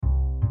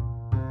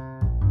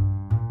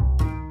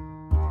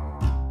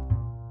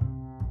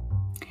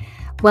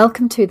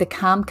Welcome to the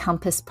Calm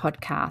Compass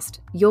podcast,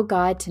 your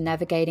guide to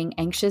navigating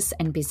anxious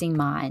and busy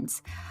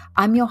minds.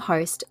 I'm your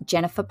host,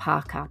 Jennifer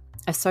Parker,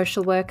 a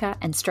social worker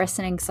and stress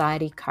and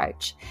anxiety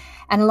coach.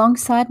 And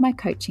alongside my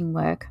coaching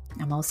work,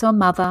 I'm also a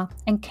mother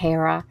and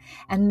carer,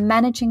 and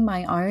managing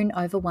my own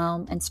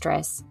overwhelm and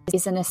stress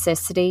is a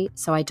necessity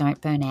so I don't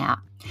burn out.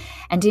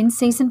 And in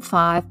season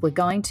 5, we're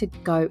going to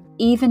go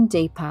even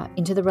deeper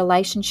into the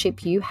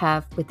relationship you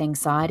have with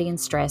anxiety and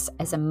stress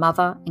as a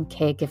mother and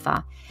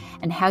caregiver,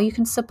 and how you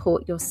can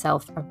support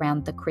yourself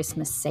around the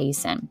Christmas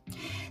season.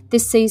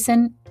 This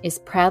season is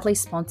proudly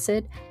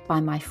sponsored by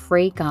my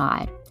free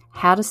guide,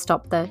 How to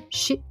Stop the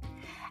Shit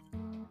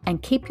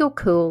and Keep Your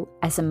Cool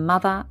as a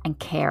Mother and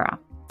Carer.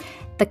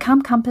 The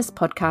Calm Compass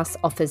podcast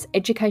offers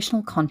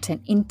educational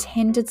content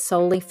intended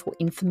solely for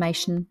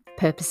information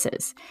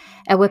purposes.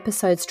 Our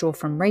episodes draw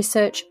from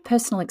research,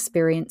 personal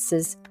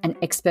experiences, and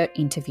expert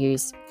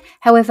interviews.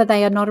 However,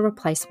 they are not a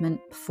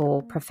replacement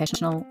for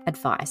professional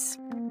advice.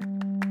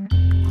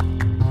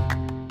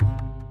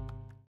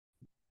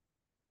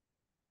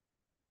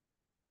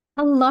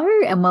 Hello,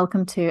 and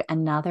welcome to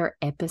another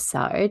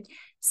episode.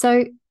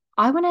 So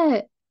I want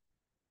to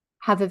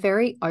have a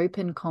very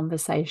open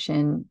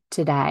conversation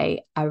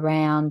today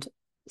around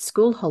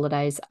school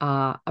holidays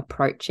are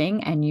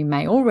approaching, and you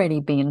may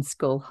already be in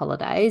school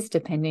holidays,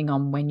 depending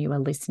on when you are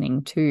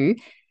listening to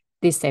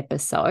this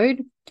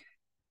episode.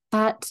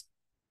 But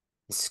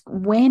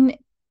when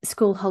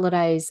school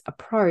holidays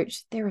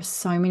approach, there are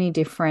so many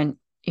different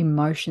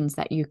emotions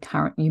that you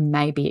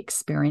may be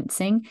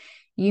experiencing.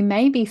 You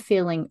may be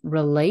feeling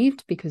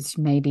relieved because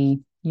maybe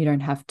you don't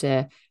have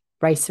to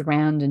race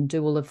around and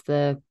do all of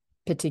the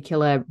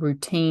particular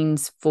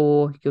routines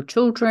for your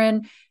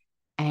children,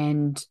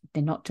 and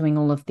they're not doing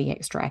all of the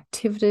extra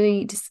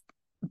activities.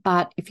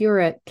 But if you're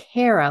a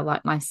carer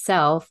like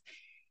myself,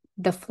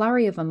 the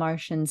flurry of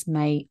emotions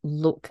may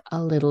look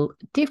a little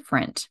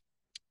different.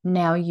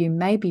 Now, you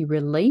may be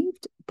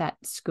relieved that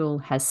school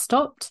has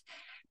stopped,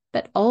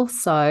 but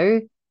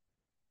also,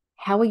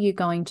 how are you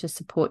going to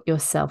support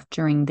yourself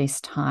during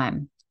this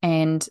time?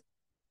 And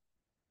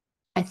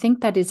I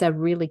think that is a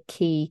really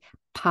key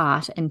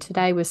part. And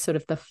today was sort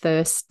of the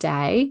first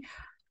day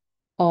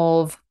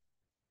of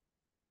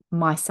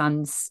my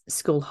son's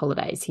school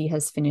holidays. He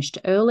has finished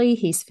early.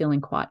 He's feeling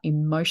quite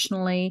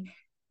emotionally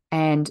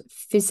and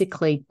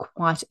physically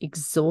quite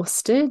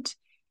exhausted.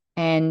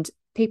 And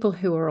people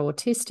who are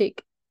autistic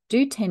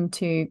do tend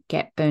to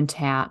get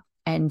burnt out.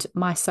 And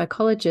my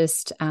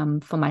psychologist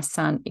for my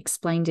son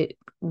explained it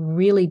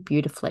really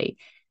beautifully.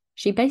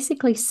 She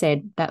basically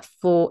said that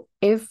for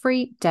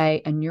every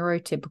day a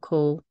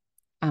neurotypical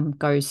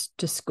goes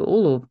to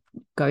school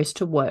or goes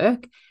to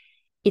work,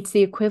 it's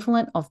the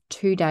equivalent of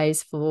 2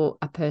 days for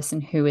a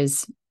person who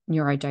is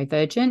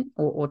neurodivergent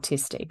or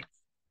autistic.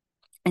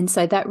 And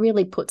so that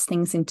really puts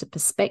things into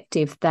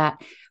perspective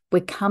that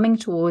we're coming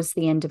towards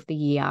the end of the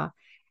year,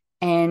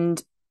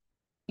 and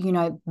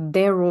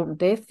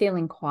they're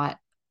feeling quite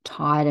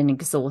tired and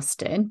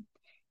exhausted,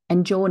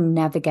 and you're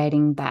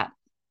navigating that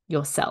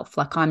yourself.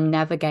 Like, I'm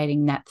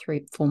navigating that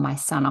through for my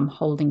son. I'm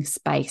holding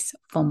space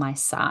for my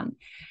son.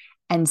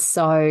 And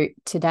so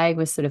today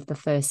was sort of the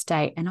first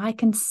day, and I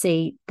can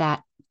see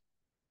that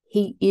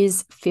he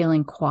is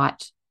feeling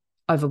quite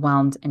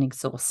overwhelmed and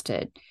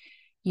exhausted.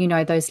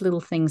 Those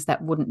little things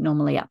that wouldn't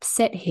normally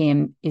upset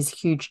him is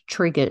huge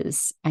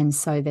triggers. And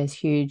so there's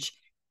huge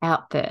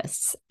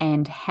outbursts,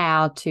 and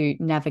how to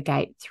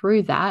navigate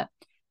through that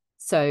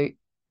so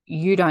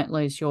you don't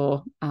lose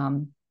your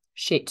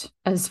shit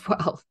as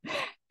well.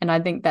 And I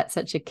think that's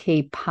such a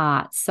key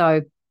part.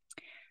 So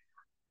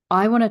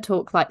I want to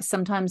talk, like,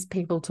 sometimes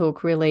people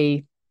talk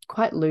really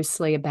quite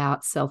loosely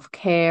about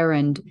self-care,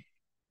 and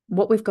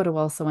what we've got to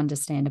also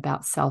understand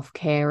about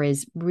self-care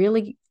is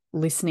really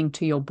listening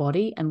to your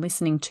body and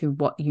listening to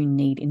what you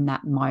need in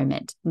that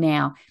moment.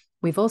 Now,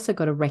 we've also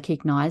got to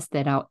recognize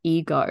that our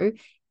ego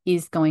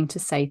is going to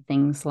say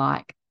things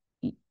like,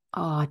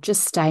 oh,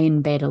 just stay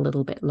in bed a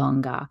little bit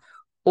longer,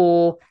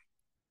 or,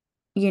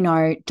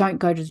 don't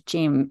go to the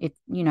gym.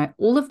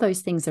 All of those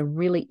things are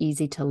really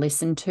easy to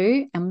listen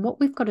to. And what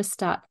we've got to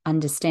start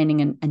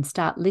understanding and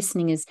start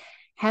listening is,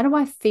 how do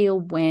I feel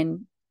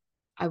when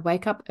I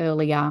wake up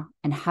earlier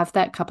and have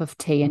that cup of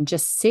tea and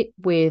just sit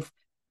with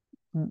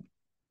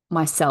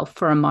myself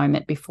for a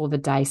moment before the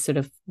day sort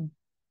of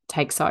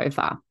takes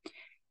over?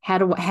 How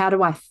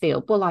do I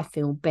feel? Well, I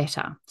feel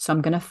better. So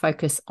I'm going to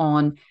focus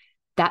on,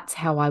 that's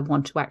how I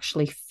want to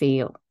actually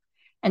feel.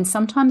 And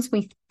sometimes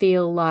we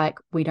feel like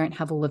we don't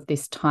have all of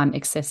this time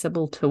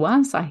accessible to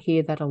us. I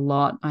hear that a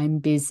lot. I'm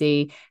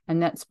busy.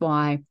 And that's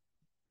why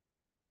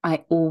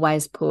I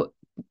always put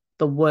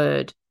the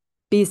word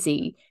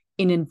busy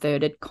in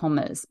inverted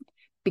commas,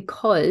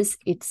 because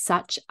it's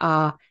such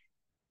a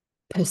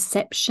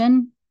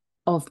perception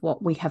of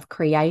what we have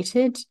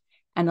created.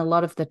 And a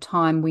lot of the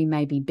time we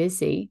may be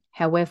busy.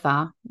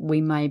 However,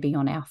 we may be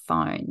on our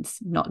phones,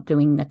 not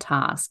doing the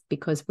task,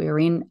 because we're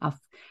in a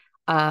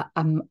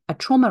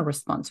trauma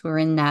response. We're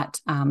in that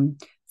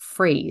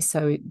freeze.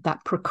 So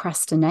that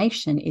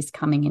procrastination is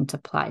coming into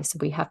play. So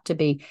we have to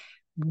be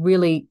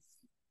really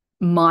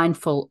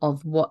mindful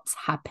of what's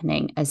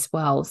happening as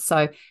well.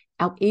 So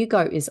our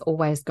ego is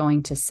always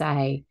going to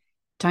say,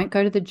 don't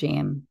go to the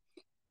gym,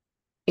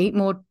 eat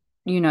more,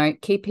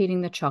 keep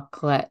eating the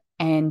chocolate.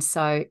 And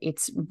so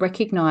it's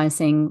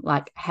recognizing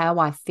like how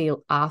I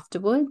feel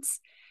afterwards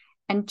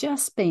and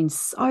just being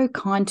so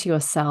kind to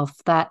yourself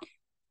that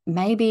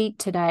maybe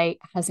today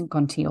hasn't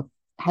gone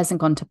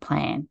to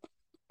plan.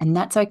 And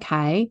that's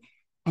okay.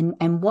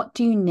 And what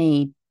do you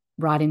need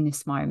right in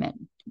this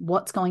moment?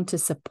 What's going to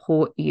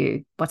support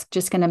you? What's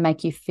just going to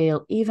make you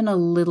feel even a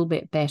little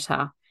bit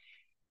better?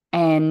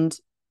 And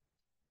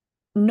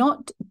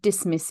not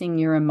dismissing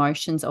your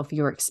emotions of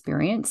your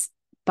experience,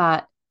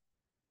 but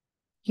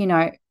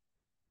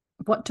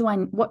what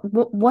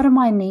am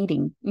I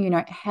needing?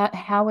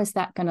 How is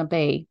that going to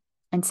be?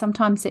 And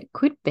sometimes it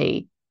could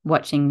be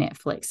watching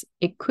Netflix.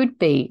 It could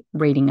be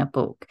reading a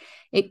book.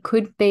 It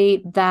could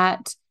be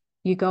that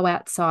you go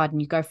outside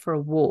and you go for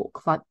a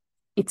walk. Like,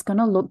 it's going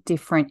to look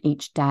different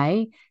each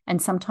day.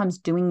 And sometimes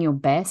doing your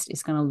best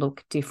is going to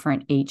look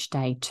different each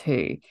day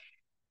too.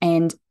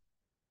 And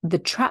the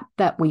trap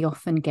that we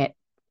often get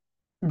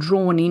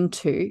drawn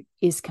into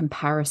is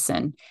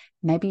comparison.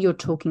 Maybe you're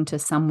talking to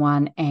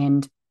someone,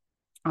 and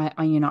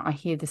I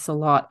hear this a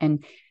lot,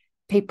 and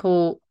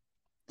people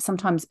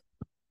sometimes,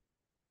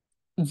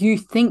 you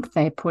think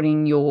they're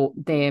putting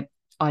their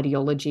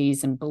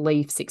ideologies and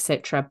beliefs,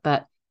 etc.,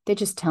 but they're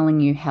just telling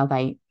you how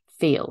they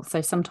feel.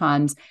 So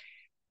sometimes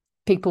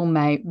people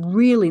may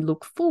really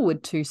look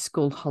forward to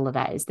school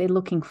holidays. They're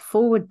looking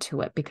forward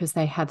to it because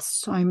they have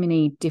so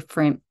many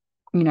different,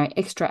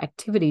 extra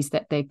activities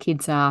that their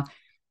kids are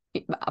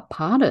a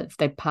part of.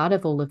 They're part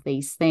of all of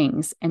these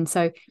things. And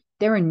so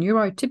they're a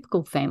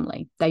neurotypical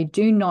family. They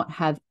do not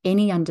have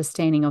any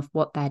understanding of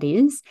what that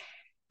is.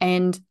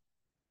 And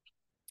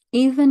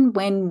even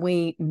when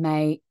we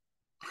may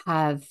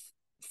have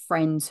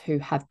friends who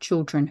have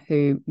children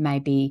who may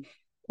be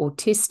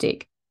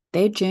autistic,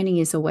 their journey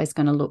is always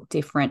going to look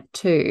different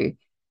too.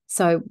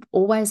 So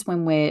always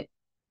when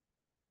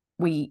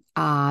we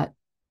are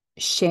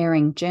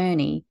sharing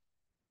journey,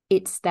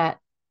 it's that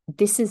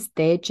this is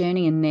their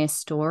journey and their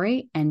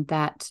story, and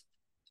that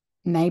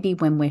maybe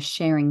when we're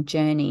sharing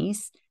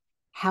journeys,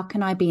 how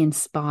can I be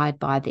inspired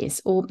by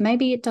this? Or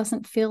maybe it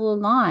doesn't feel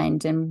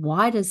aligned. And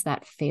why does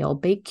that feel?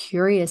 Be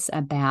curious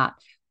about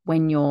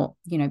when you're,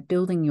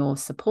 building your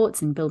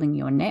supports and building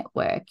your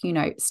network,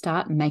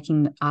 start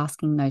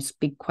asking those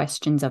big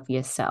questions of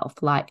yourself,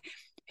 like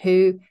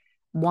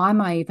why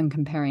am I even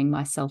comparing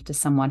myself to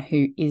someone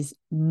who is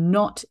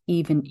not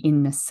even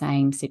in the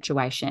same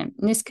situation?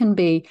 And this can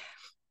be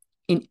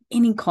in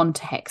any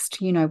context.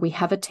 We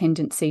have a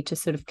tendency to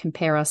sort of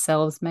compare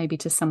ourselves maybe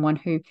to someone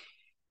who,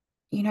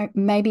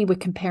 maybe we're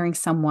comparing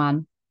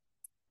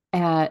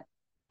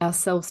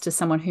ourselves to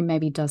someone who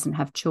maybe doesn't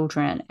have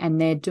children,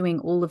 and they're doing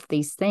all of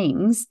these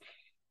things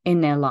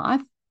in their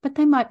life, but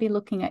they might be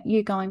looking at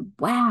you going,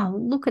 wow,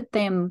 look at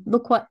them.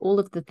 Look what all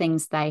of the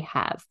things they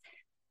have.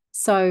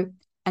 So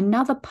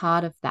another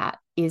part of that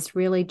is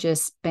really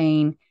just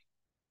being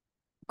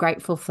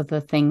grateful for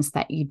the things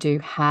that you do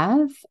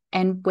have.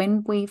 And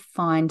when we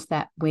find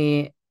that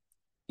we're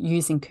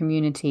using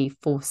community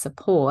for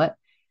support,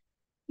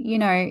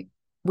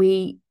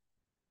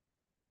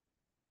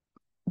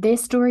 their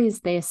story is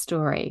their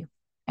story.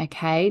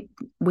 Okay.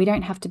 We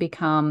don't have to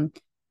become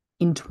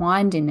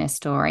entwined in their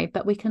story,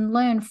 but we can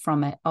learn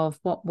from it of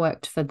what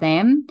worked for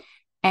them.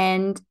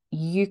 And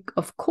you,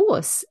 of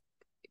course,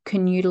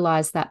 can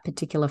utilize that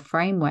particular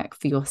framework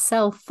for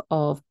yourself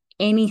of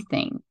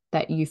anything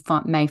that you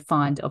may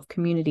find of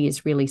community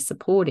is really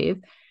supportive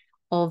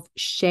of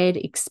shared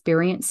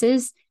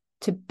experiences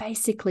to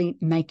basically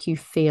make you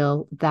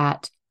feel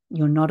that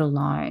you're not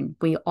alone.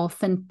 We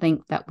often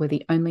think that we're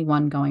the only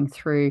one going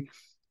through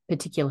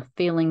particular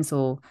feelings,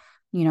 or,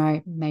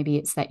 maybe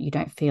it's that you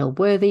don't feel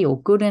worthy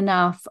or good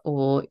enough,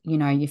 or,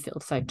 you feel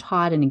so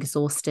tired and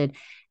exhausted.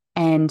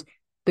 And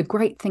the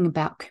great thing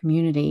about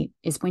community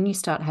is when you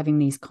start having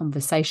these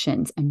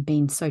conversations and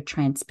being so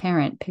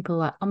transparent, people are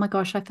like, oh my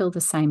gosh, I feel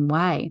the same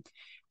way.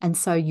 And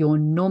so you're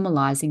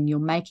normalizing, you're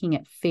making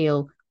it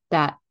feel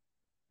that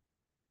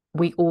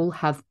we all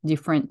have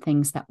different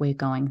things that we're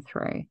going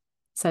through.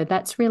 So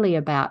that's really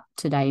about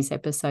today's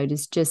episode,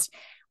 is just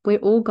we're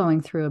all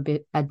going through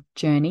a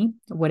journey,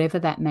 whatever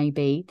that may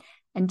be.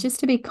 And just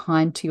to be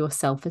kind to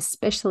yourself,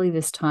 especially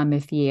this time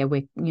of year,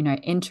 we're,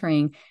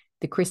 entering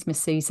the Christmas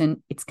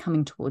season. It's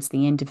coming towards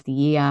the end of the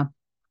year.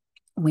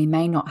 We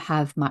may not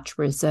have much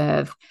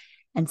reserve.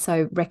 And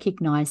so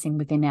recognizing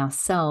within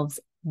ourselves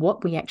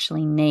what we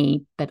actually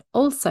need, but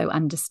also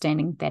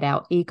understanding that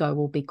our ego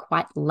will be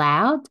quite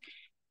loud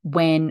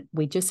when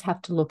we just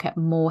have to look at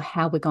more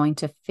how we're going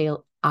to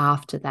feel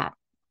after that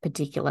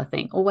particular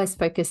thing, always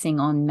focusing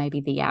on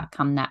maybe the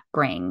outcome that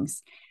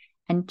brings,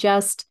 and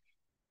just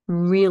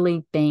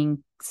really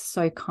being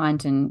so kind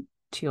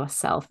to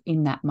yourself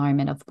in that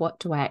moment of what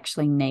do I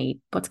actually need?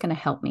 What's going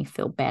to help me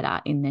feel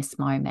better in this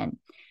moment?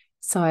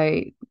 So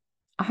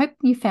I hope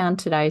you found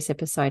today's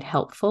episode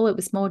helpful. It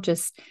was more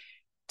just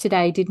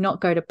today did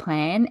not go to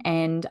plan,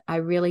 and I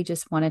really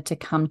just wanted to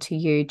come to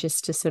you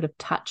just to sort of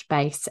touch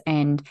base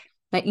and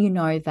let you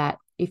know that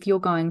if you're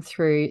going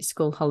through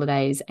school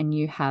holidays and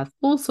you have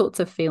all sorts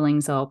of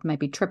feelings of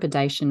maybe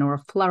trepidation or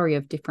a flurry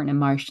of different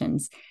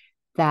emotions,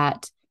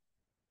 that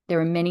there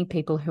are many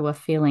people who are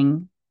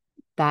feeling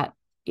that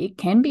it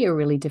can be a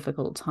really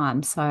difficult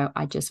time. So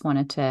I just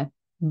wanted to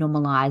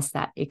normalize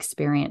that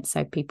experience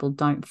so people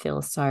don't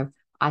feel so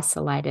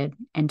isolated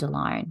and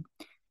alone.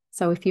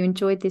 So if you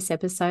enjoyed this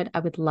episode, I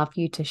would love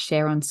you to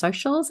share on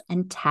socials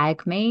and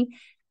tag me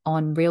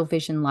on Real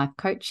Vision Life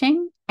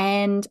Coaching.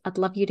 And I'd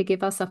love you to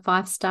give us a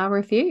 5-star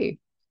review.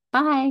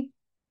 Bye.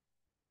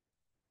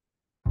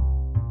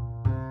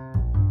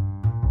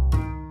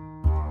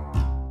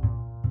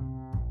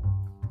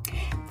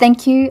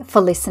 Thank you for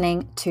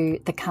listening to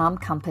the Calm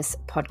Compass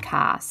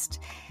podcast.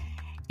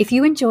 If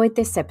you enjoyed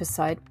this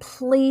episode,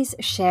 please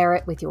share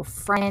it with your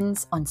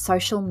friends on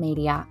social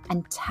media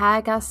and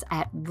tag us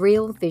at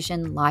Real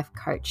Vision Life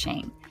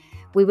Coaching.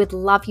 We would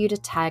love you to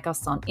tag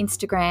us on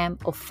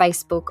Instagram or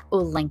Facebook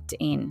or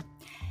LinkedIn.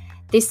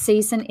 This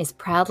season is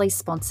proudly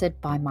sponsored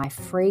by my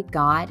free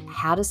guide,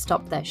 How to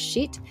Stop the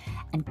Shit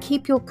and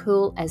Keep Your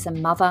Cool as a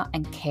Mother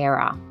and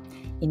Carer.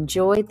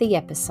 Enjoy the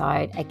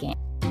episode again.